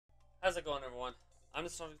How's it going, everyone? I'm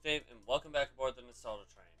Nostalgic Dave, and welcome back aboard the Nostalgia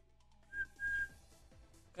Train.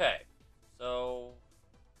 Okay, so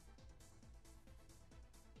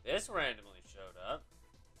this randomly showed up.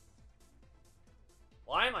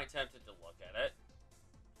 Why am I tempted to look at it?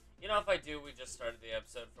 You know, if I do, we just started the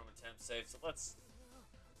episode from a temp save, so let's...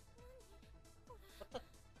 What the...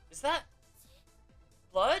 Is that...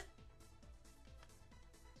 blood?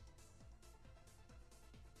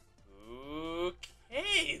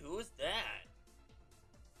 Okay, who is that?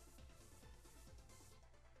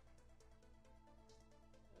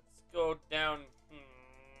 Let's go down...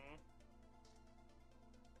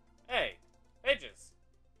 Hey, pages.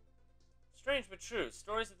 Strange but true,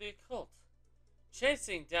 stories of the occult.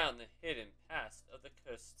 Chasing down the hidden past of the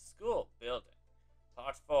cursed school building.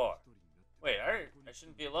 Part 4. Wait, I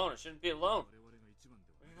shouldn't be alone. I shouldn't be alone.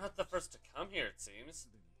 We're not the first to come here, it seems.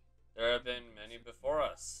 There have been many before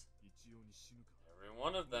us. Every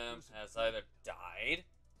one of them has either died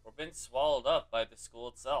or been swallowed up by the school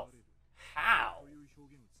itself. How?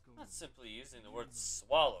 I'm not simply using the word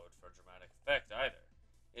swallowed for dramatic effect either.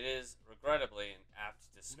 It is, regrettably, an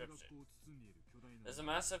apt description. There's a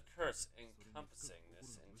massive curse encompassing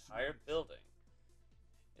this entire building.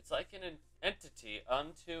 It's like an entity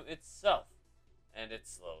unto itself, and it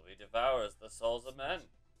slowly devours the souls of men.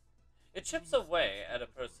 It chips away at a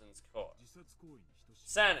person's core.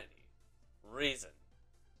 Sanity, reason,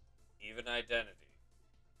 even identity,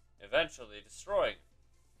 eventually destroying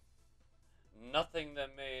him. Nothing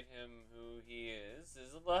that made him who he is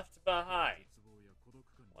left behind.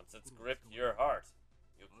 Once it's gripped your heart,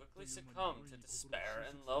 you'll quickly succumb to despair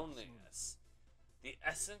and loneliness. The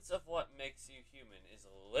essence of what makes you human is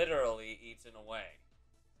literally eaten away,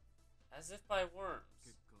 as if by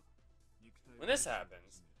worms. When this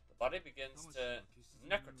happens, the body begins to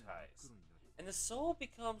necrotize, and the soul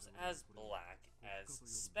becomes as black as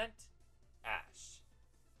spent ash.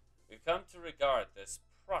 We've come to regard this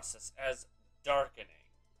process as darkening.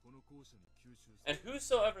 And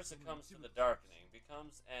whosoever succumbs to the darkening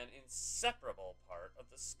becomes an inseparable part of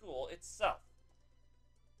the school itself.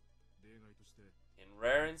 In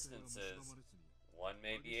rare instances, one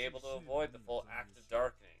may be able to avoid the full act of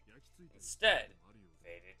darkening, instead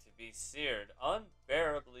fated to be seared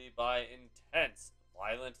unbearably by intense,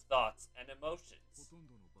 violent thoughts and emotions.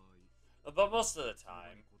 But most of the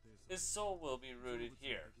time, his soul will be rooted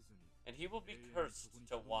here, and he will be cursed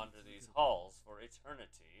to wander these halls for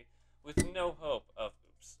eternity with no hope of...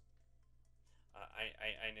 Oops.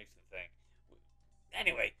 I nicked the thing.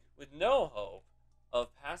 Anyway, with no hope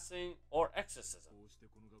of passing or exorcism.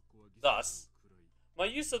 Thus, my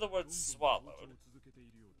use of the word swallowed,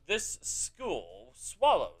 this school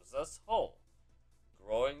swallows us whole,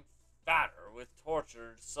 growing fatter with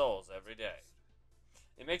tortured souls every day.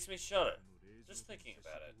 It makes me shudder, just thinking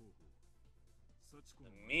about it. The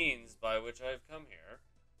means by which I have come here,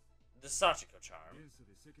 the Sachiko charm,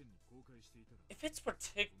 if its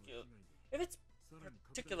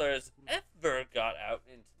particulars ever got out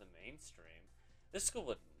into the mainstream, this school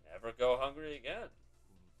would never go hungry again.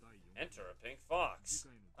 Enter a pink fox.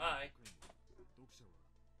 Hi.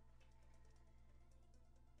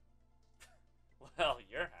 Well,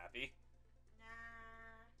 you're happy.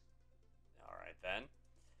 Nah. Alright then.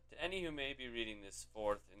 To any who may be reading this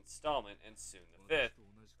 4th installment and soon the 5th,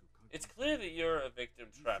 it's clear that you're a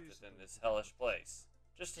victim trapped within this hellish place.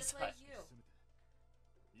 Just like you.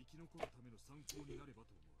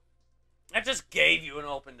 I just gave you an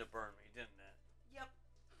open to burn me, didn't it? Yep.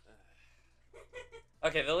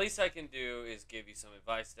 Okay, the least I can do is give you some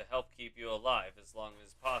advice to help keep you alive as long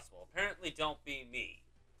as possible. Apparently, don't be me.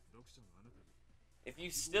 If you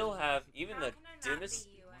still have even the dimmest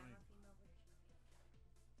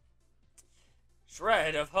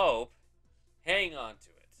shred of hope, hang on to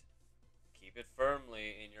it. Keep it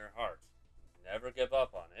firmly in your heart. Never give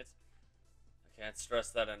up on it. I can't stress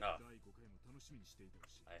that enough.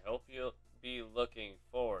 I hope you'll be looking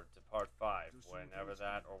forward to part 5, whenever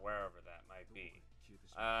that or wherever that might be.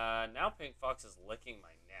 Now Pink Fox is licking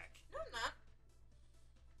my neck. No, I'm not.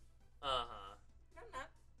 Uh-huh. No, I'm not.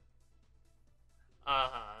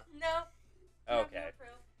 Uh-huh. No. Okay.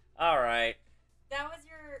 No, Alright. that was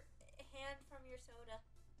your hand from your soda.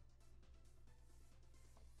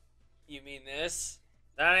 You mean this?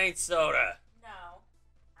 That ain't soda. No.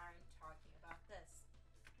 I'm talking about this.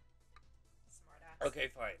 Smartass. Okay,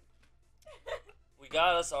 fine. We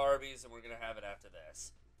got us Arby's and we're gonna have it after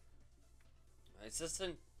this. My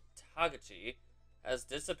assistant Tagachi has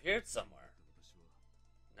disappeared somewhere.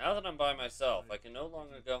 Now that I'm by myself, I can no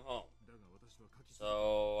longer go home.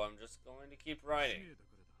 So I'm just going to keep writing.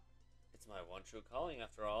 It's my one true calling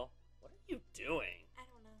after all. What are you doing? I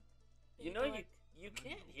don't know. You know, you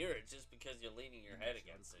can't hear it just because you're leaning your head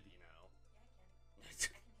against it, you know. Yeah, I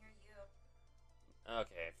can. I can hear you.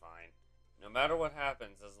 Okay, fine. No matter what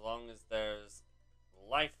happens, as long as there's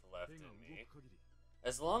life left in me,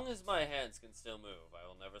 as long as my hands can still move, I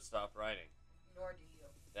will never stop writing. Nor do you.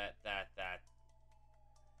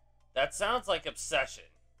 That sounds like obsession.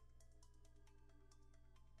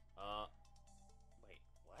 Wait,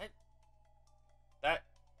 what? That...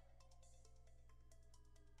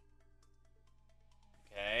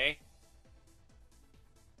 Okay.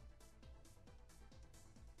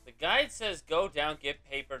 The guide says go down, get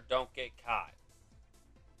paper, don't get caught.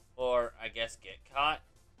 Or, I guess, get caught.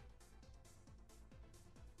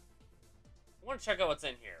 I want to check out what's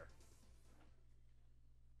in here.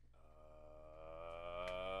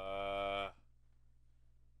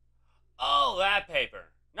 Oh, that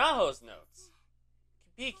paper. NAHO'S notes.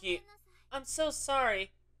 Kibiki, I'm so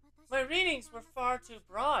sorry. My readings were far too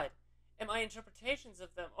broad, and my interpretations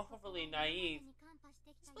of them overly naive.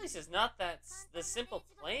 This place is not the simple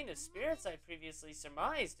plane of spirits I previously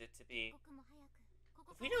surmised it to be.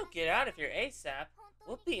 If we don't get out of here ASAP,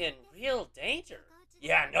 we'll be in real danger.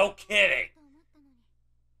 Yeah, no kidding.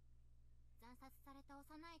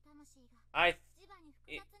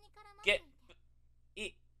 Get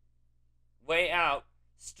way out.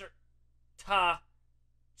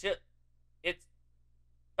 It's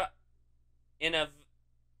in a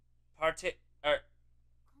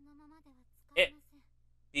it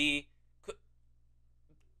be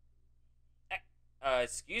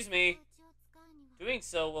excuse me. Doing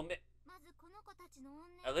so will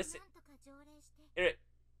elicit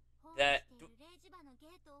that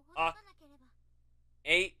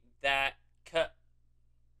ate that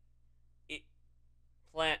it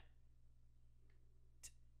plant.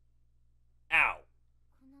 Ow.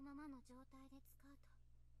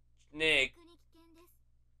 Knig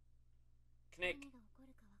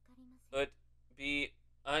would be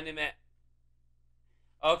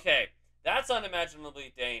Okay, that's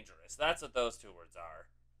unimaginably dangerous. That's what those two words are.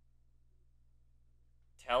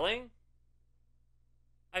 Telling?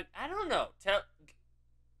 I don't know.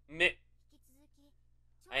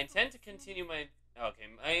 I intend to continue my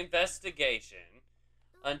investigation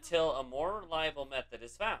until a more reliable method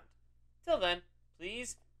is found. Till then,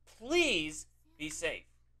 please be safe.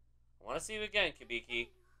 I want to see you again, Kibiki.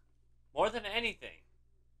 More than anything,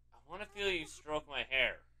 I want to feel you stroke my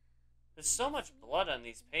hair. There's so much blood on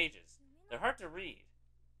these pages. They're hard to read.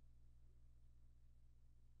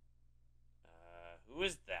 Who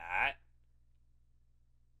is that?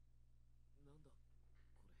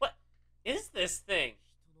 What is this thing?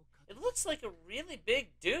 It looks like a really big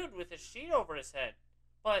dude with a sheet over his head.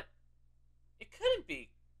 But it couldn't be.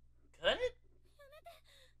 Could it?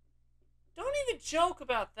 Don't even joke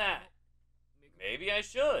about that. Maybe I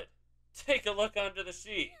should. Take a look under the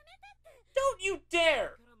sheet. Don't you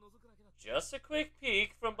dare! Just a quick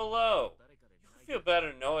peek from below. You'll feel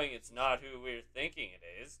better knowing it's not who we're thinking it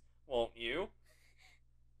is, won't you?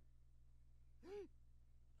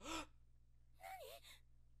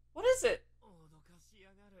 What is it?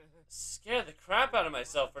 Scared the crap out of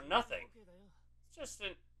myself for nothing. It's just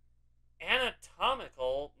an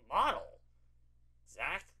anatomical model.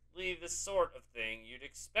 Exactly the sort of thing you'd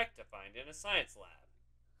expect to find in a science lab.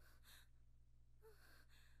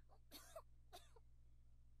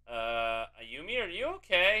 Ayumi, are you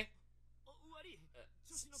okay?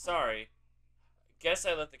 Sorry. Guess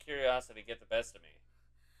I let the curiosity get the best of me.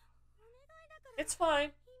 It's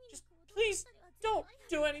fine. Just please don't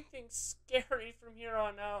do anything scary from here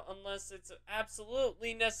on out unless it's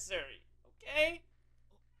absolutely necessary. Okay?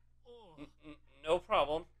 No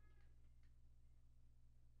problem.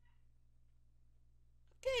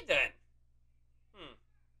 Okay then.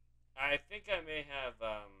 I think I may have,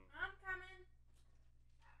 I'm coming.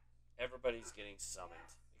 Everybody's getting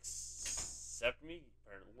summoned. Except me,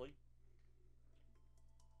 apparently.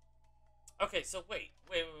 Okay, so wait.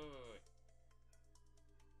 Do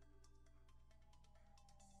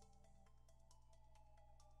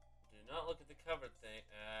not look at the cover thing.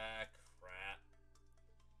 Crap.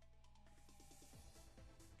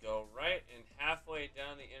 Go right and halfway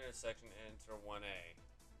down the intersection and enter 1A.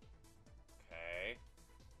 Okay.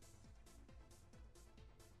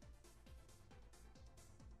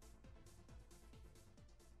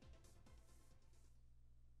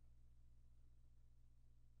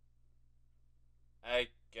 I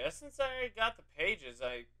guess since I got the pages,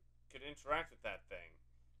 I could interact with that thing.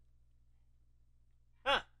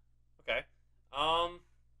 Huh. Okay.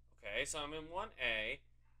 Okay, so I'm in 1A.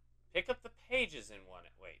 Pick up the pages in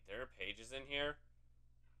 1A. Wait, there are pages in here?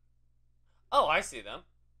 Oh, I see them.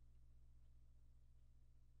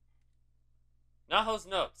 Naho's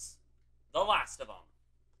notes. The last of them.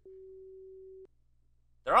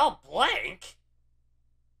 They're all blank.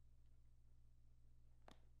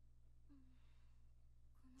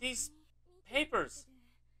 These papers.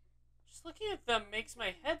 Just looking at them makes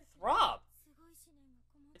my head throb.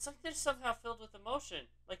 It's like they're somehow filled with emotion,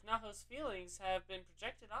 like Naho's feelings have been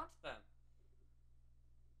projected onto them.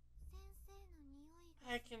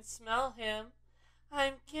 I can smell him.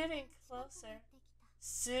 I'm getting closer.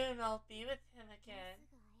 Soon I'll be with him again.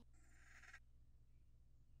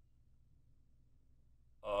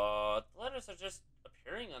 The letters are just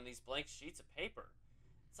appearing on these blank sheets of paper.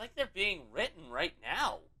 It's like they're being written right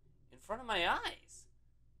now, in front of my eyes.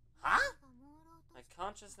 Huh? My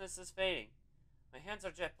consciousness is fading. My hands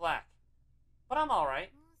are jet black. But I'm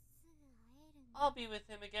alright. I'll be with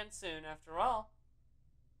him again soon, after all.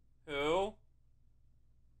 Who?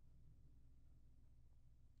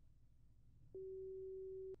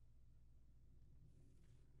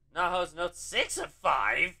 Naho's note 6 of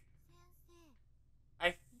 5?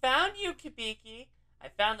 I found you, Kabiki. I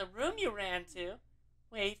found the room you ran to.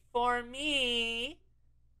 Wait for me.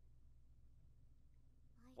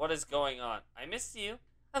 What is going on? I missed you.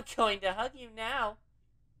 I'm going to hug you now.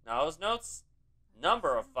 Naho's notes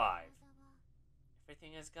number of 5.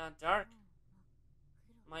 Everything has gone dark.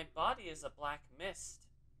 My body is a black mist.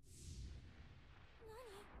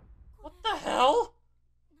 What the hell?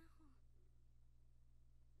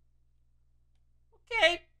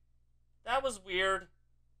 Okay. That was weird.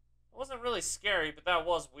 It wasn't really scary, but that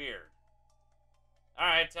was weird.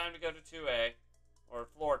 Alright, time to go to 2A. Or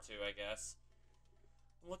floor 2, I guess.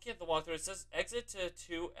 I'm looking at the walkthrough. It says exit to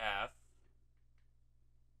 2F.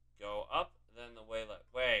 Go up, then the way left.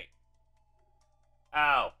 Wait.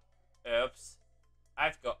 Ow. Oops. I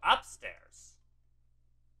have to go upstairs.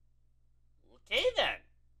 Okay, then.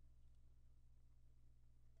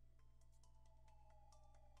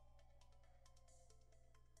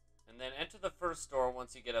 And then enter the first door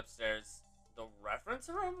once you get upstairs. The reference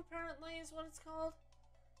room, apparently, is what it's called?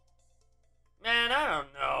 Man, I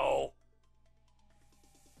don't know.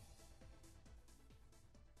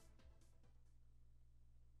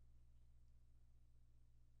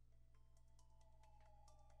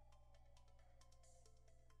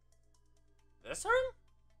 This room?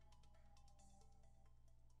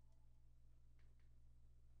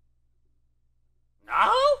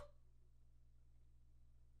 No?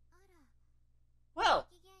 Well,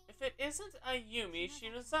 if it isn't Ayumi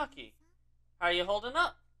Shinozaki, how are you holding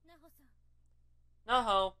up?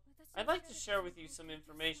 Naho, I'd like to share with you some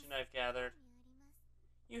information I've gathered.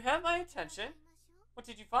 You have my attention. What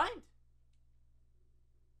did you find?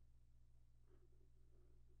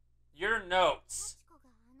 Your notes.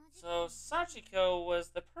 So Sachiko was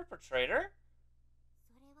the perpetrator?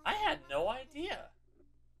 I had no idea.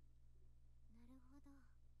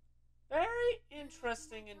 Very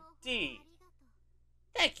interesting indeed.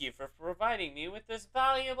 Thank you for providing me with this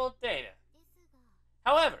valuable data.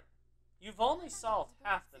 However, you've only solved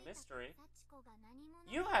half the mystery.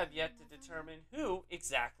 You have yet to determine who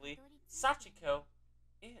exactly Sachiko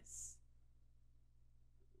is.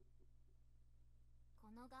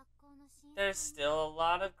 There's still a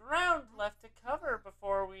lot of ground left to cover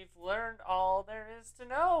before we've learned all there is to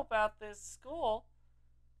know about this school.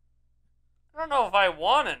 I don't know if I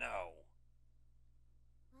want to know.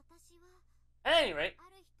 At any rate,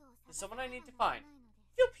 there's someone I need to find.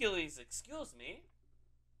 If you'll please excuse me.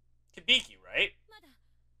 Kabiki, right?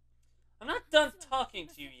 I'm not done talking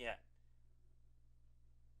to you yet.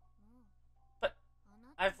 But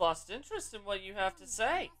I've lost interest in what you have to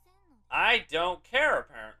say. I don't care,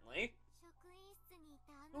 apparently.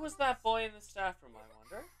 Who was that boy in the staff room, I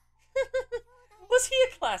wonder? Was he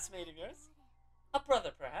a classmate of yours? A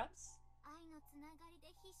brother, perhaps?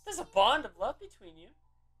 There's a bond of love between you.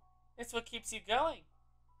 It's what keeps you going.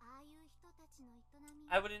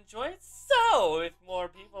 I would enjoy it so if more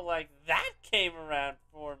people like that came around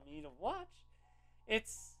for me to watch.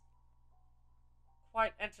 It's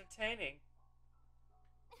quite entertaining.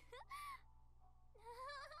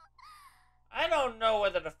 I don't know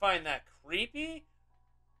whether to find that creepy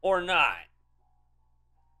or not.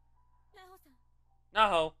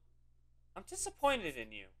 Naho, I'm disappointed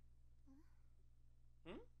in you.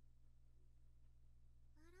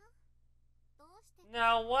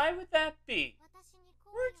 Now, why would that be?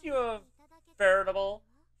 Weren't you a veritable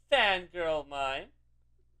fangirl of mine?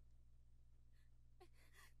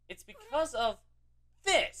 It's because of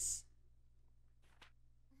this.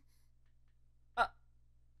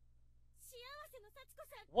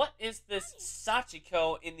 What is this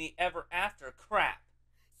Sachiko in the ever after crap?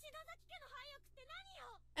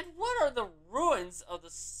 And what are the ruins of the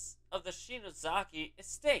of the Shinozaki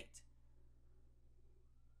estate.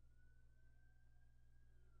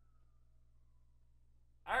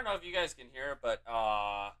 I don't know if you guys can hear it, but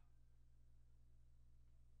fire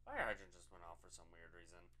hydrant just went off for some weird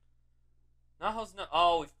reason. NAHO'S note.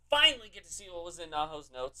 Oh, we finally get to see what was in NAHO'S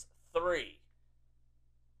notes 3.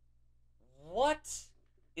 What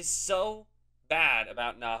is so bad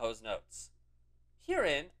about NAHO'S notes?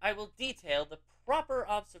 Herein, I will detail the proper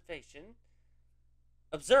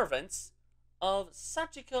observance of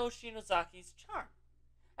Sachiko Shinozaki's charm,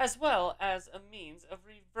 as well as a means of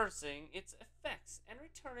reversing its effects and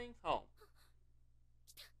returning home.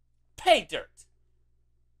 Pay dirt!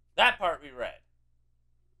 That part we read.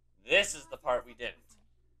 This is the part we didn't.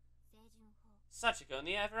 Sachiko in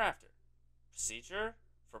the Ever After. Procedure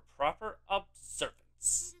for proper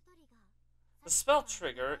observance. The spell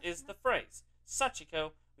trigger is the phrase,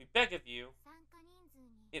 Sachiko, we beg of you.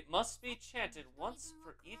 It must be chanted once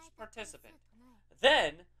for each participant.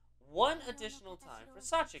 Then, one additional time for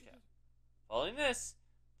Sachiko. Following this,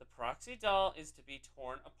 the proxy doll is to be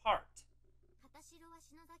torn apart.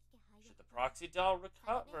 Should the proxy doll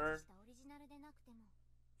recover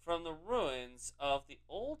from the ruins of the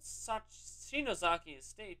old Shinozaki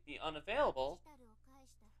estate be unavailable,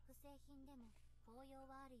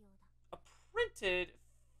 a printed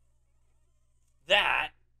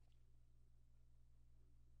that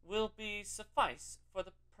will be suffice for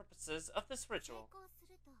the purposes of this ritual.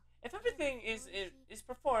 If everything is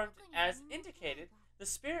performed as indicated, the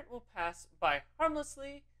spirit will pass by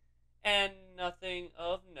harmlessly, and nothing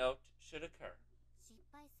of note should occur.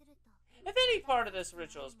 If any part of this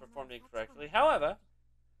ritual is performed incorrectly, however,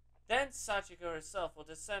 then Sachiko herself will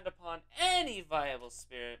descend upon any viable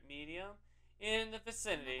spirit medium in the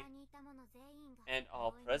vicinity, and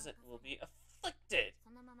all present will be afflicted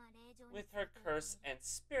with her curse and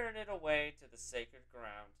spirited away to the sacred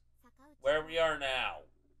ground, where we are now.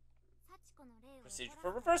 Procedure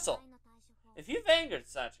for reversal. If you've angered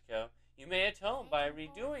Sachiko, you may atone by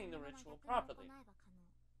redoing the ritual properly,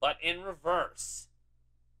 but in reverse.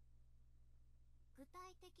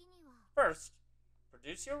 First,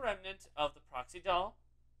 produce your remnant of the proxy doll.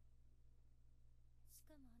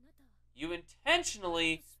 You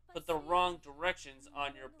intentionally put the wrong directions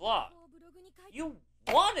on your blog. You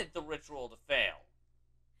wanted the ritual to fail.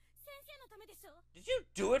 Did you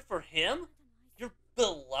do it for him? Your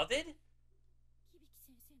beloved?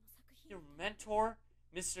 Your mentor,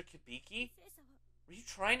 Mr. Kibiki? Were you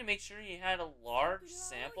trying to make sure he had a large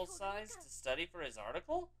sample size to study for his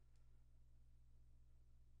article?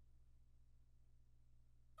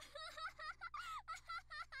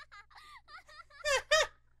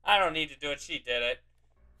 I don't need to do it, she did it.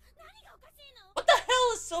 What the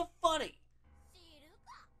hell is so funny?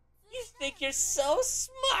 You think you're so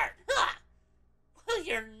smart, huh? Well,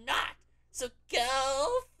 you're not, so go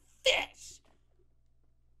fish.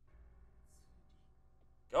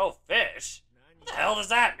 Go fish? What the hell does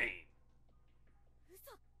that mean?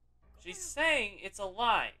 She's saying it's a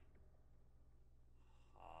lie.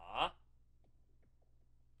 Huh?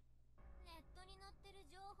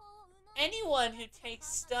 Anyone who takes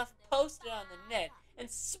stuff posted on the net and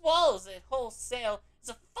swallows it wholesale is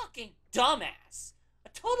a fucking dumbass. A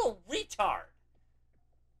total retard.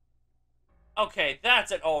 Okay,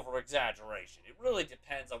 that's an over-exaggeration. It really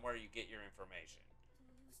depends on where you get your information.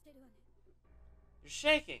 You're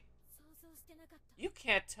shaking. You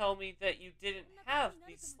can't tell me that you didn't have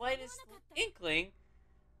the slightest inkling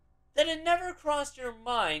that it never crossed your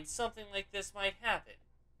mind something like this might happen.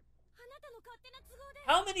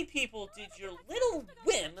 How many people did your little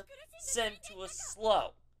whim send to a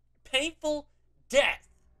slow, painful death?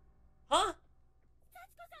 Huh?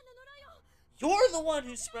 You're the one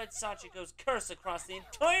who spread Sachiko's curse across the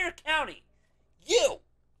entire county. You!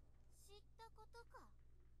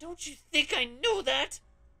 Don't you think I knew that?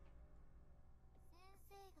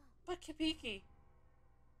 But Kibiki...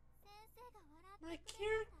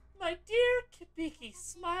 My dear Kibiki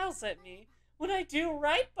smiles at me when I do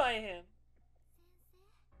right by him.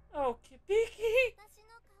 Oh, Kibiki,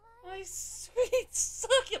 my sweet,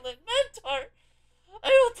 succulent mentor, I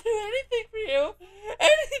will do anything for you,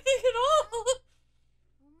 anything at all.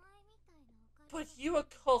 But you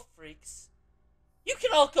occult freaks, you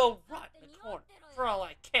can all go rot in the corner for all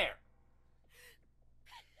I care.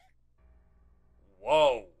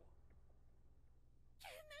 Whoa.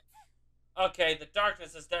 Okay, the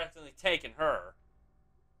darkness has definitely taken her.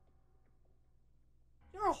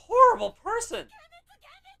 You're a horrible person.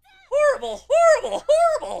 Horrible, horrible,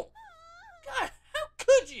 horrible! God, how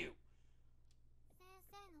could you?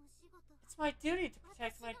 It's my duty to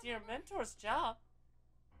protect my dear mentor's job.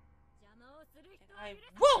 And I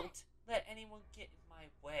won't let anyone get in my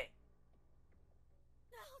way.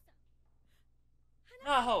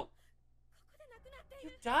 Naho, you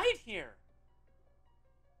died here.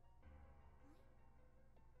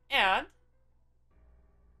 And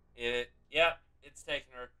it's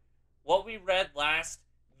taken her. What we read last,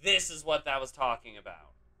 this is what that was talking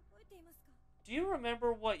about. Do you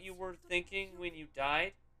remember what you were thinking when you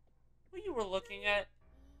died? What you were looking at?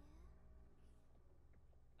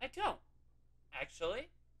 I don't, actually.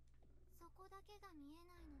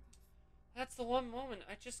 That's the one moment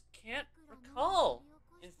I just can't recall.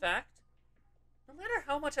 In fact, no matter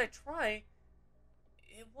how much I try,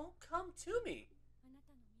 it won't come to me.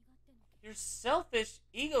 Your selfish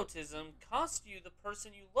egotism cost you the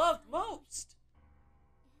person you loved most.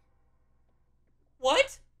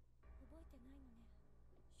 What?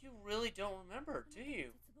 You really don't remember, do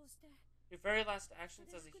you? Your very last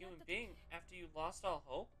actions as a human being after you lost all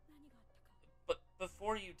hope? But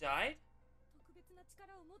before you died?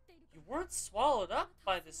 You weren't swallowed up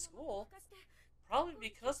by the school, probably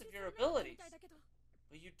because of your abilities.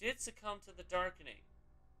 But you did succumb to the darkening.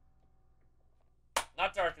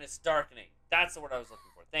 Not darkness, darkening. That's the word I was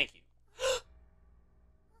looking for. Thank you.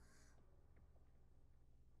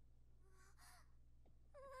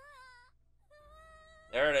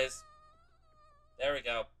 There it is. There we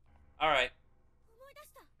go. Alright.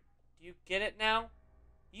 Do you get it now?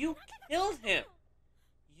 You killed him.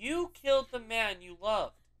 You killed the man you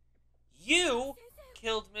loved. You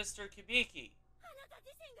killed Mr. Kibiki.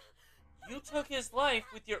 You took his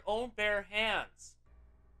life with your own bare hands.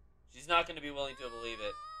 She's not going to be willing to believe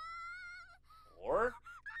it. Or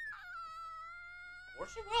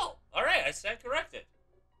she will. Alright, I stand corrected.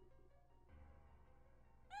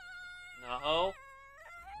 Naho?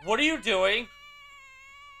 What are you doing?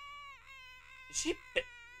 Is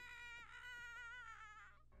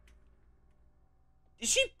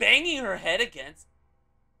she banging her head against?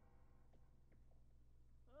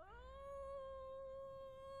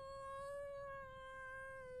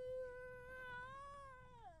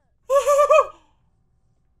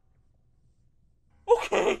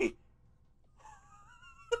 Okay.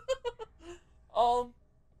 I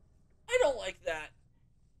don't like that.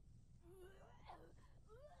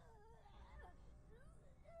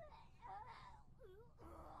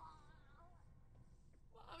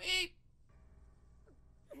 Mommy.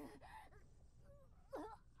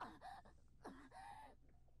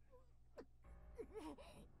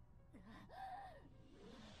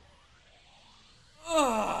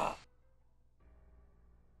 Ugh.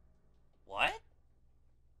 What?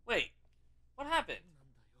 Wait, what happened?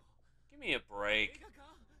 Give me a break.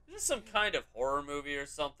 Is this some kind of horror movie or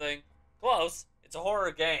something? Close. It's a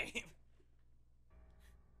horror game.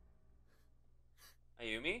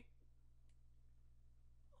 Ayumi?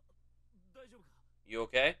 You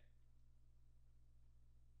okay?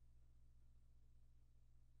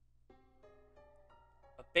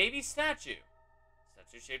 A baby statue.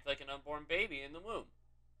 Statue shaped like an unborn baby in the womb.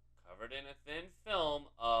 Covered in a thin film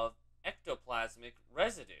of ectoplasmic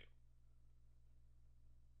residue.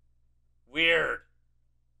 Weird.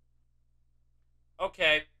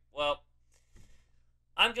 Okay, well,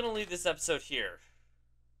 I'm gonna leave this episode here.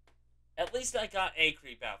 At least I got a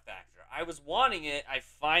creep out factor. I was wanting it, I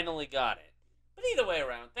finally got it. But either way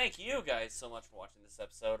around, thank you guys so much for watching this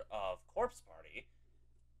episode of Corpse Party.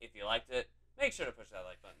 If you liked it, make sure to push that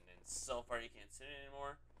like button, and so far you can't sit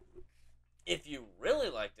anymore. If you really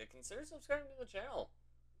liked it, consider subscribing to the channel.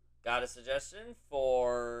 Got a suggestion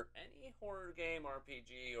for any horror game,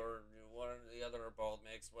 RPG, or one of the other bold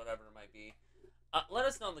mix, whatever it might be? Let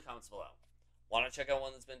us know in the comments below. Want to check out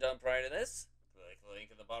one that's been done prior to this? Click the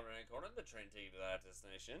link in the bottom right corner, the train take you to that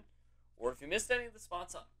destination. Or if you missed any of the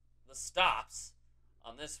stops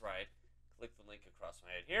on this ride, click the link across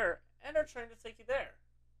my head here, and our train will take you there.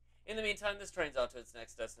 In the meantime, this train's out to its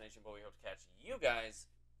next destination, but we hope to catch you guys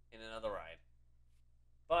in another ride.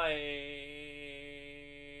 Bye!